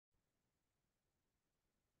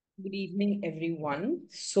Good evening, everyone.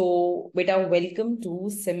 So, beta, welcome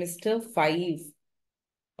to semester 5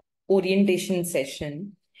 orientation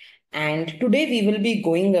session. And today we will be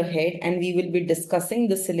going ahead and we will be discussing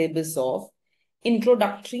the syllabus of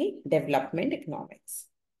Introductory Development Economics.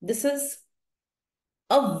 This is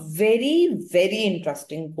a very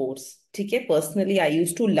interesting course. Okay? Personally, I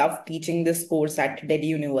used to love teaching this course at Delhi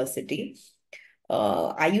University.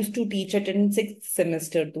 I used to teach it in 6th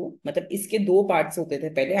semester too. मतलब इसके दो parts होते थे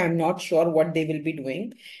पहले. I'm not sure what they will be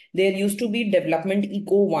doing. There used to be Development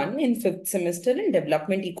Eco 1 in 5th semester and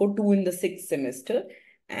Development Eco 2 in the 6th semester.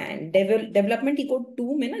 And Development Eco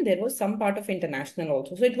 2 में ना there was some part of international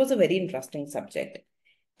also. So it was a very interesting subject.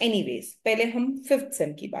 Anyways, पहले हम 5th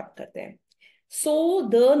sem की बात करते हैं. So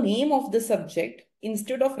the name of the subject,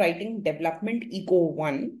 instead of writing Development Eco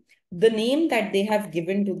 1, the name that they have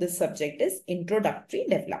given to this subject is Introductory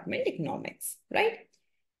Development Economics, right?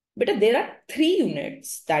 But there are 3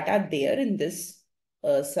 units that are there in this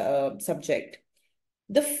subject.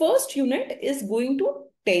 The first unit is going to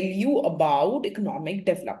tell you about economic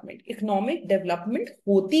development. Economic development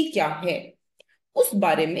होती क्या है? उस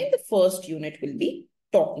बारे में the first unit will be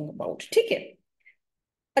talking about. ठीक है?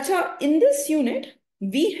 अच्छा, in this unit,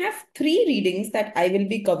 we have 3 readings that I will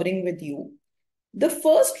be covering with you. The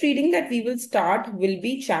first reading that we will start will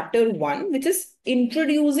be chapter 1, which is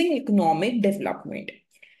Introducing Economic Development.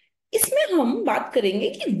 इसमें हम बात करेंगे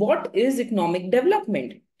कि what is economic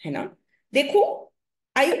development, है ना? देखो,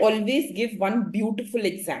 I always give one beautiful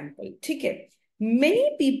example, ठीक है?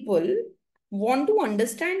 Many people want to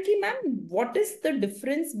understand कि ma'am what is the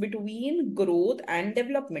difference between growth and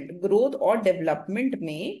development? Growth और development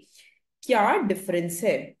में क्या difference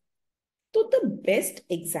है? So the best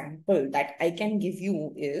example that I can give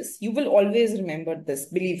you is, you will always remember this,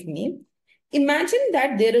 believe me. Imagine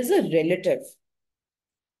that there is a relative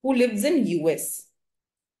who lives in US.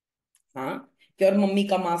 Huh? Your mummy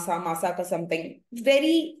ka masa ka something.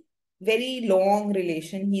 Very long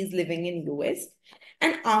relation. He is living in US.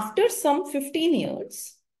 And after some 15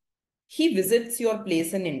 years, he visits your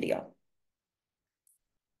place in India.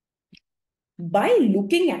 By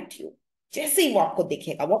looking at you, जैसे ही वो आपको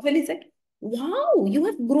देखेगा, what will he say? Wow, you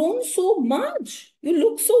have grown so much. You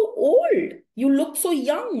look so old. You look so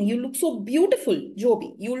young. You look so beautiful.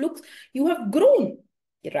 Joby, you have grown,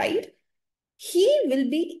 right? He will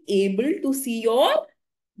be able to see your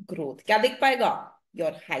growth. क्या देख पाएगा?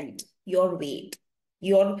 Your height, your weight,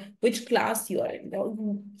 your which class you are in.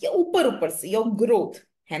 Your ऊपर से your growth,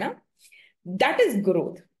 है ना? That is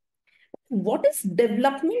growth. What is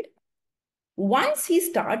development? Once he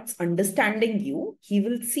starts understanding you, he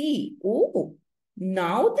will see, oh,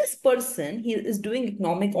 now this person, he is doing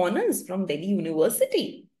economic honors from Delhi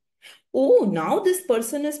University. Oh, now this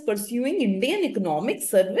person is pursuing Indian economic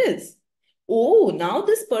service. Oh, now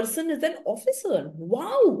this person is an officer.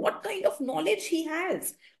 Wow, what kind of knowledge he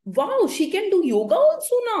has. Wow, she can do yoga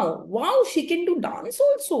also now. Wow, she can do dance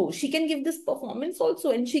also. She can give this performance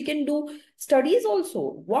also, and she can do studies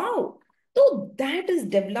also. Wow. So that is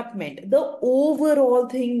development. The overall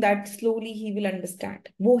thing that slowly he will understand.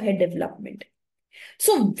 वो है development.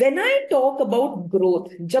 So when I talk about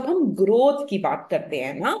growth, जब हम growth की बात करते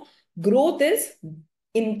हैं ना, growth is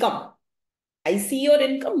income. I see your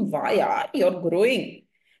income. Why are you're growing?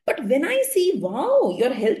 But when I see, wow,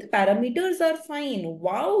 your health parameters are fine.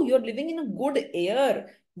 Wow, you're living in a good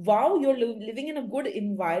air. Wow, you're living in a good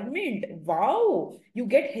environment. Wow, you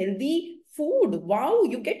get healthy food. Wow,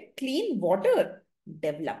 you get clean water.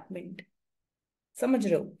 Development. समझ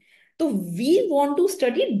रहे हो? तो we want to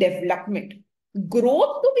study development.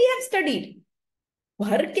 Growth तो we have studied.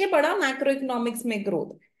 भर के पढ़ा macroeconomics में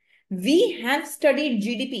growth. We have studied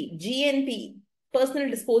GDP, GNP, personal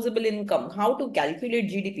disposable income, how to calculate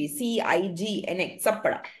GDP, CIG, सब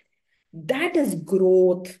पढ़ा. That is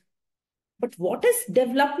growth. But what is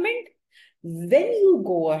development? When you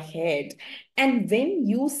go ahead and when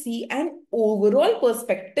you see an overall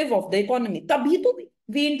perspective of the economy, तभी तो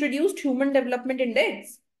we introduced Human Development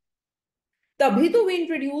Index. तभी तो we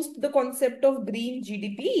introduced the concept of green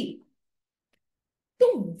GDP.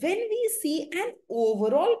 So when we see an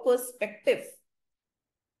overall perspective,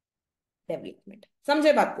 development.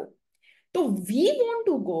 समझे बात को? So we want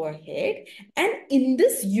to go ahead and in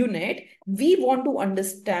this unit, we want to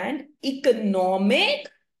understand economic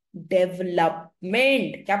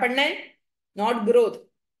development. क्या पढ़ना है? Not growth.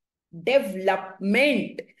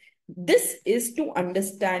 Development. This is to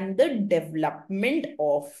understand the development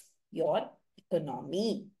of your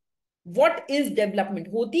economy. What is development?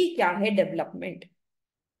 होती क्या है development?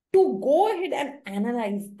 To go ahead and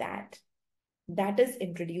analyze that is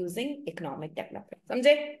introducing economic development.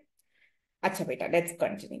 समझे? अच्छा बेटा, let's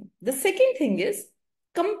continue. The second thing is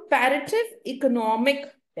comparative economic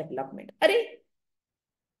development. अरे,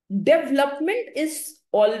 development is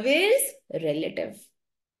always relative,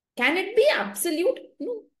 can it be absolute?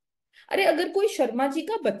 No. अरे, अगर कोई शर्मा जी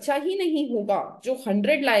का बच्चा ही नहीं होगा जो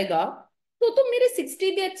 100 लाएगा, तो मेरे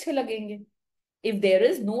 60 भी अच्छे लगेंगे। If there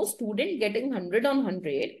is no student getting 100 on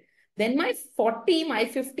 100, then my 40, my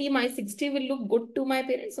 50, my 60 will look good to my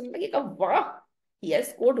parents. I'm like, wow, he has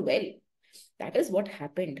scored well. That is what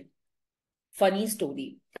happened. Funny story.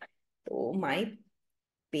 So my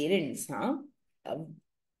parents,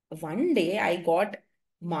 one day I got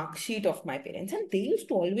mark sheet of my parents, and they used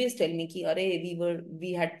to always tell me ki, "Arey,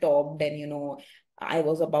 we had topped, and I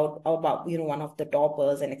was about one of the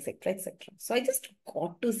toppers, and etc etc." So I just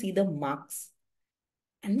got to see the marks.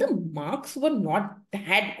 And the marks were not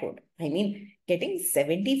that good. I mean, getting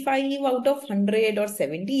 75 out of 100 or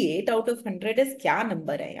 78 out of 100 is kya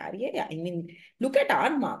number hai yaar ye? I mean, look at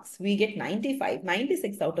our marks. We get 95,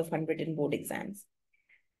 96 out of 100 in board exams.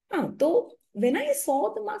 So when I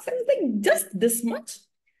saw the marks, I was like, just this much?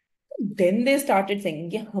 Then they started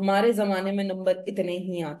saying कि हमारे जमाने में number इतने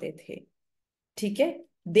ही आते थे। ठीक है,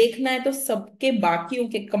 देखना है तो सबके बाकियों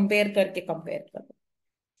के कंपेयर करो।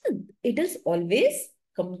 It is always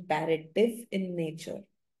comparative in nature.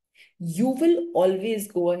 You will always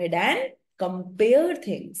go ahead and compare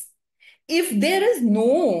things. If there is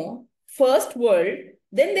no first world,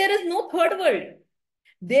 then there is no third world.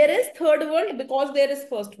 There is third world because there is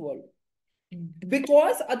first world.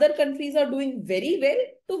 Because other countries are doing very well,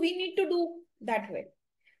 so we need to do that way.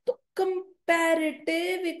 तो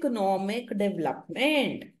comparative economic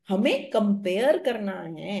development, हमें compare करना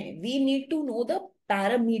है। We need to know the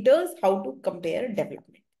parameters how to compare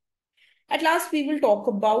development. At last we will talk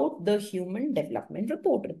about the human development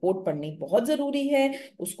report. Report पढ़नी बहुत जरूरी है,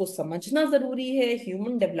 उसको समझना जरूरी है।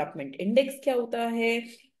 ह्यूमन डेवलपमेंट इंडेक्स क्या होता है,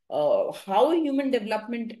 how human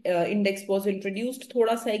development index was introduced,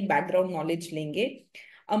 थोड़ा सा एक बैकग्राउंड नॉलेज लेंगे।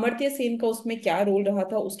 अमर्त्य सेन का उसमें क्या रोल रहा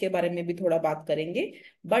था उसके बारे में भी थोड़ा बात करेंगे।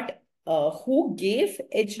 बट हु गेव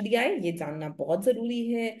एचडीआई ये जानना बहुत जरूरी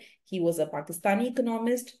है। He was a Pakistani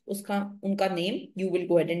economist. उसका उनका name you will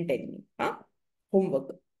go ahead and tell me, हाँ,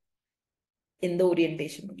 homework in the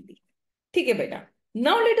orientation only. ठीक है बेटा।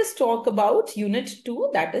 Now let us talk about unit 2,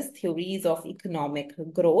 that is theories of economic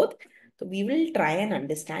growth. तो we will try and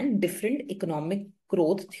understand different economic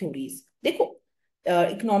growth theories. देखो,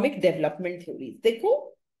 economic development theories देखो,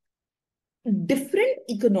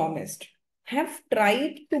 different economists have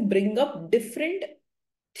tried to bring up different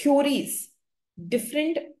theories,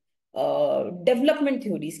 different development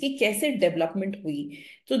theories कि कैसे development हुई।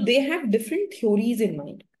 तो they have different theories in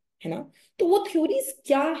mind, है ना? तो वो theories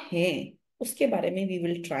क्या हैं उसके बारे में we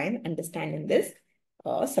will try and understand in this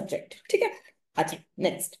subject। ठीक है। अच्छा,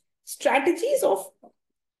 next, strategies of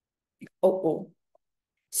oh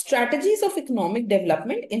strategies of economic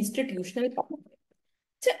development, institutional power।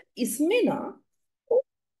 अच्छा, इसमें ना,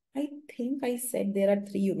 I think I said there are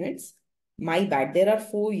 3 units. My bad, there are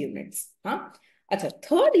 4 units. हाँ, अच्छा,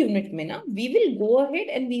 third unit में ना we will go ahead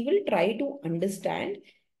and we will try to understand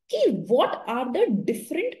कि what are the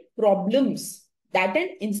different problems that an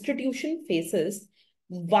institution faces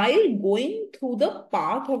while going through the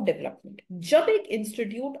path of development। जब एक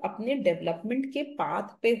institute अपने development के path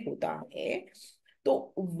पे होता है,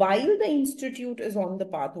 तो while the institute is on the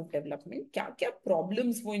path of development, क्या क्या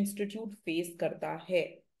problems वो institute face करता है,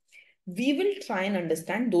 we will try and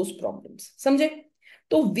understand those problems। समझे?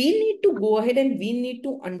 तो we need to go ahead and we need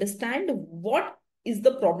to understand what is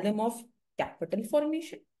the problem of capital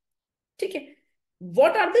formation। ठीक है,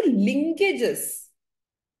 what are the linkages,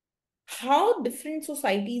 how different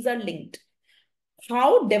societies are linked,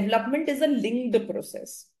 how development is a linked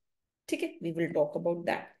process। ठीक है, we will talk about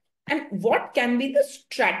that। and what can be the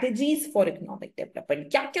strategies for economic development,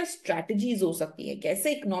 क्या क्या strategies हो सकती है,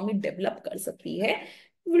 कैसे economy develop कर सकती है,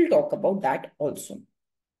 we will talk about that also।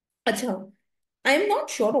 अच्छा, I am not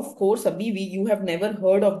sure, of course अभी भी you have never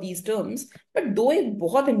heard of these terms, but दो एक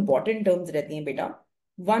बहुत इंपॉर्टेंट टर्म्स रहती हैं बेटा।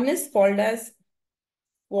 One is called as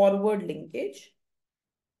forward linkage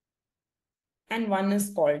and one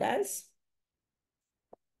is called as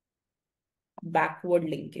backward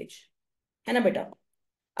linkage, है ना बेटा?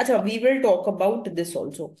 अच्छा, we will talk about this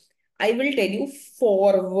also. I will tell you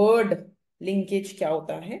forward linkage क्या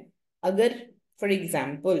होता है। अगर for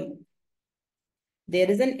example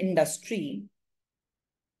there is an industry,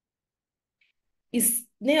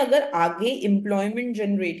 इसने अगर आगे एम्प्लॉयमेंट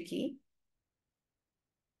जनरेट की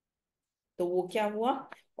तो वो क्या हुआ,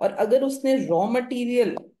 और अगर उसने रॉ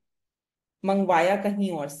मटेरियल मंगवाया कहीं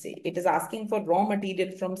और से, it is asking for raw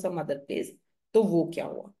material from some other place, तो वो क्या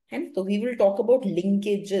हुआ है ना, तो we will talk about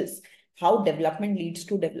linkages, how development leads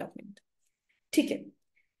to development. ठीक है।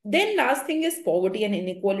 Then last thing is poverty and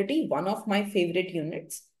inequality, one of my favorite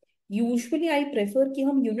units. Usually I prefer कि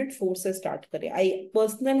हम unit 4 से start करें.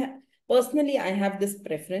 Personally I have this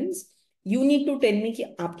preference. You need to tell me कि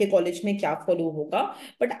आपके college में क्या फॉलो होगा,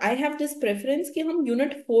 but I have this preference कि हम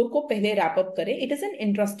unit 4 को पहले wrap up करें. It is an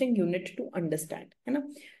interesting unit to understand, है ना?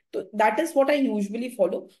 तो that is what I usually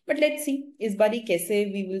follow. But let's see इस बारी कैसे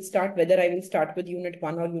we will start, whether I will start with unit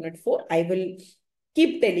 1 or unit 4. I will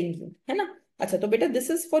keep telling you, है ना? अच्छा, तो बेटा दिस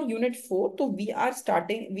इज फॉर यूनिट 4. तो we are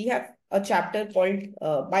starting, we have a chapter called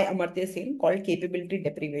by Amartya Sen called capability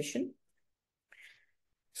deprivation.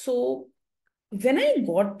 So when I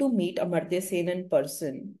got to meet Amartya Sen in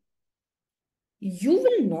person, you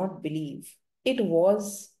will not believe, it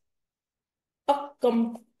was a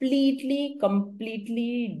completely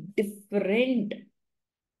different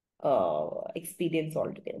experience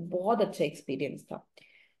altogether. बहुत अच्छा experience था.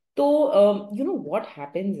 तो you know what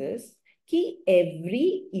happens is कि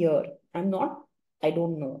every year, I am not, I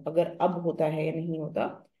don't know अगर अब होता है या नहीं होता,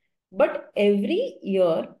 but every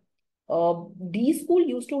year D school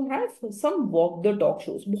use to have some walk the talk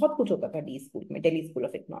shows. बहुत कुछ होता था डी स्कूल में, दिल्ली स्कूल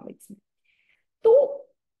ऑफ इकोनॉमिक्स में. तो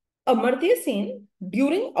Amartya Sen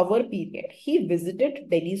during our period he visited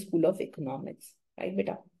Delhi school of economics, right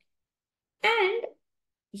बेटा, and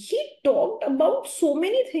he talked about so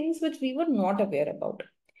many things which we were not aware about.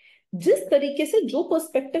 जिस तरीके से जो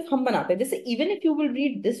पर्सपेक्टिव हम बनाते हैं, जैसे even if you will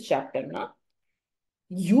read this chapter ना,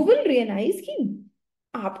 यू विल रियलाइज कि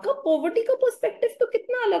आपका पॉवर्टी का पर्सपेक्टिव तो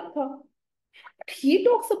कितना अलग था. He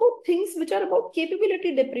talks about things which are about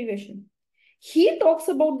capability deprivation. He talks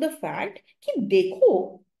about the fact कि देखो,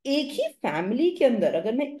 एक ही फैमिली के अंदर,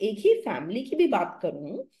 अगर मैं एक ही फैमिली की भी बात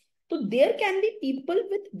करूं, तो there can be people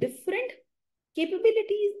with different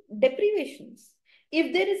capabilities deprivations.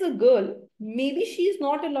 If there is a girl, maybe she is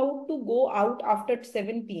not allowed to go out after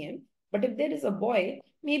 7 p.m. But if there is a boy,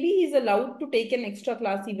 maybe he is allowed to take an extra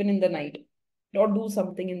class even in the night or do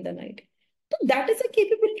something in the night. So that is a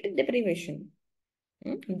capability deprivation.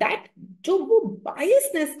 That जो वो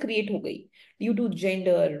biasness create हो गई due to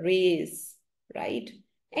gender, race, right?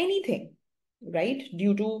 Anything, right?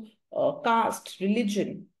 Due to caste,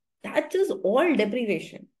 religion. That is all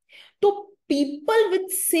deprivation. So people with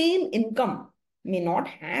same income may not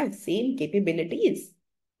have same capabilities.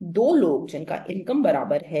 दो लोग जिनका income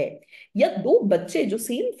बराबर है, या दो बच्चे जो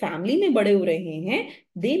सेम फैमिली में बड़े हो रहे हैं,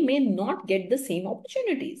 they may not get the same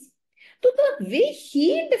opportunities. So the way he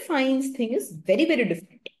defines thing is very very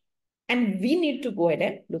different, and we need to go ahead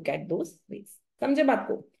and look at those ways. समझे बात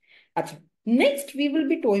को? अच्छा, next we will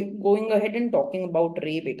be going ahead and talking about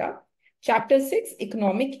रे बेटा. Chapter 6,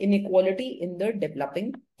 Economic Inequality in the Developing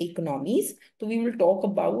Economies. तो we will talk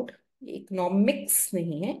about economics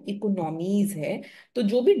नहीं है, economies है. तो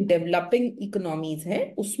जो भी डेवलपिंग इकोनॉमीज है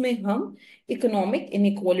उसमें हम इकोनॉमिक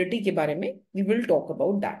इनइक्वालिटी के बारे में we will talk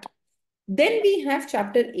about that. Then we have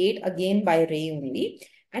chapter 8 again by Ray only,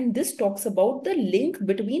 and this talks about the link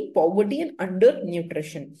between poverty and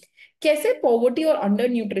undernutrition. कैसे poverty और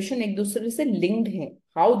undernutrition एक दूसरे से linked हैं,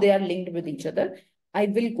 how they are linked with each other. I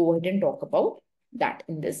will go ahead and talk about that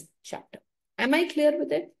in this chapter. Am I clear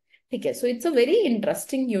with it? ठीक है. So it's a very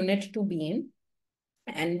interesting unit to be in,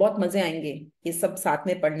 and बहुत मजे आएंगे ये सब साथ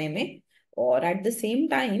में पढ़ने में. और at the same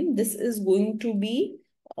time this is going to be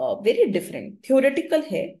very different. Theoretical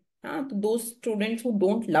है, हाँ. तो those students who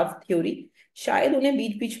don't love theory, शायद उन्हें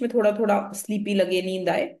बीच बीच में थोड़ा थोड़ा स्लीपी लगे, नींद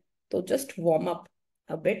आए, तो just warm up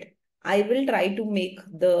a bit. I will try to make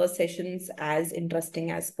the sessions as interesting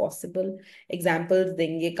as possible. Examples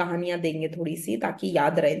देंगे, कहानियां देंगे थोड़ी सी, ताकि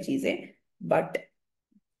याद रहे चीजें, but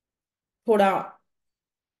थोड़ा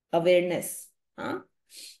अवेयरनेस, हाँ,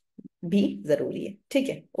 भी जरूरी है. ठीक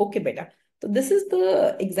है, ओके बेटा. तो this is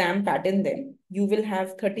the exam pattern. Then you will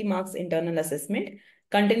have 30 marks internal assessment,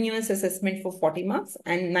 continuous assessment for 40 marks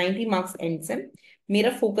and 90 marks and same. मेरा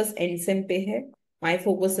फोकस एंड सेम पे है. My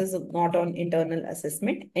focus is not on internal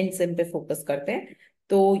assessment, and same पे focus करते हैं.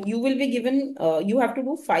 तो you will be given, you have to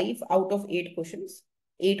do 5 out of 8 questions.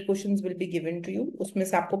 8 questions will be given to you. उसमें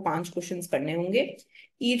से आपको 5 क्वेश्चंस करने होंगे.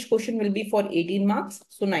 Each question will be for 18 marks,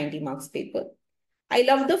 so 90 marks paper. I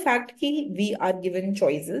love the fact that we are given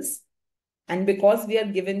choices, and because we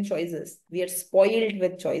are given choices, we are spoiled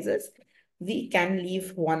with choices. We can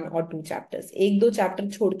leave 1 or 2 chapters. एक दो chapter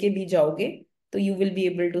छोड़ के भी जाओगे तो you will be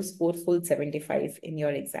able to score full 75 in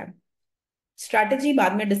your exam. Strategy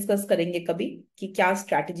बाद में discuss करेंगे कभी कि क्या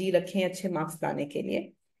स्ट्रैटेजी रखें अच्छे मार्क्स लाने के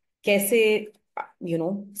लिए, कैसे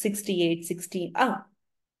 68 16,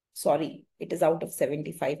 sorry, it is out of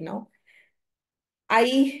 75 now.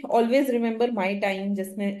 I always remember my time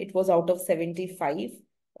जिसमें इट वॉज आउट ऑफ 75,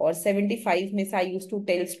 और 75 में से आई use to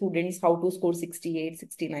tell students how to score 68,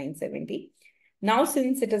 69, 70. Now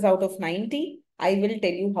since it is out of 90, I will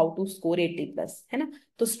tell you how to score 80+, है ना.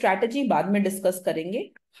 तो strategy बाद में discuss करेंगे,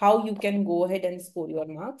 how you can go ahead and score your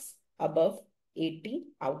marks above 80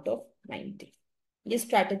 out of 90. ये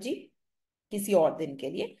strategy किसी और दिन के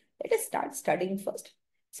लिए. Let us start studying first.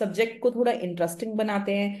 Subject को थोड़ा इंटरेस्टिंग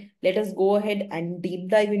बनाते हैं. Let us go ahead and deep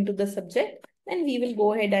dive into the subject, then we will go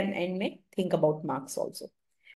ahead and and में थिंक अबाउट मार्क्स आल्सो.